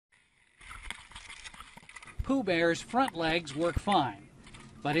Pooh Bear's front legs work fine,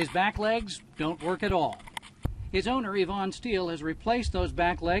 but his back legs don't work at all. His owner, Yvonne Steele, has replaced those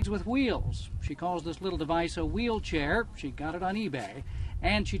back legs with wheels. She calls this little device a wheelchair. She got it on eBay.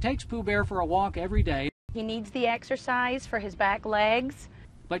 And she takes Pooh Bear for a walk every day. He needs the exercise for his back legs.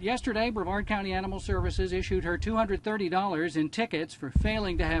 But yesterday, Brevard County Animal Services issued her $230 in tickets for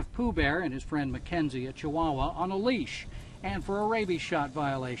failing to have Pooh Bear and his friend Mackenzie, a Chihuahua, on a leash, and for a rabies shot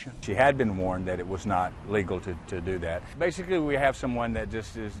violation. She had been warned that it was not legal to do that. Basically, we have someone that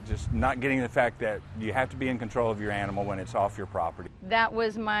is just not getting the fact that you have to be in control of your animal when it's off your property. That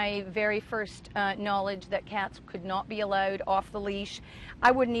was my very first knowledge that cats could not be allowed off the leash.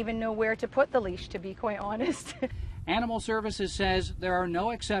 I wouldn't even know where to put the leash, to be quite honest. Animal Services says there are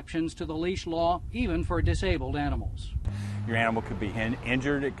no exceptions to the leash law, even for disabled animals. Your animal could be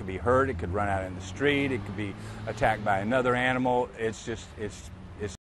injured, it could be hurt, it could run out in the street, it could be attacked by another animal. It's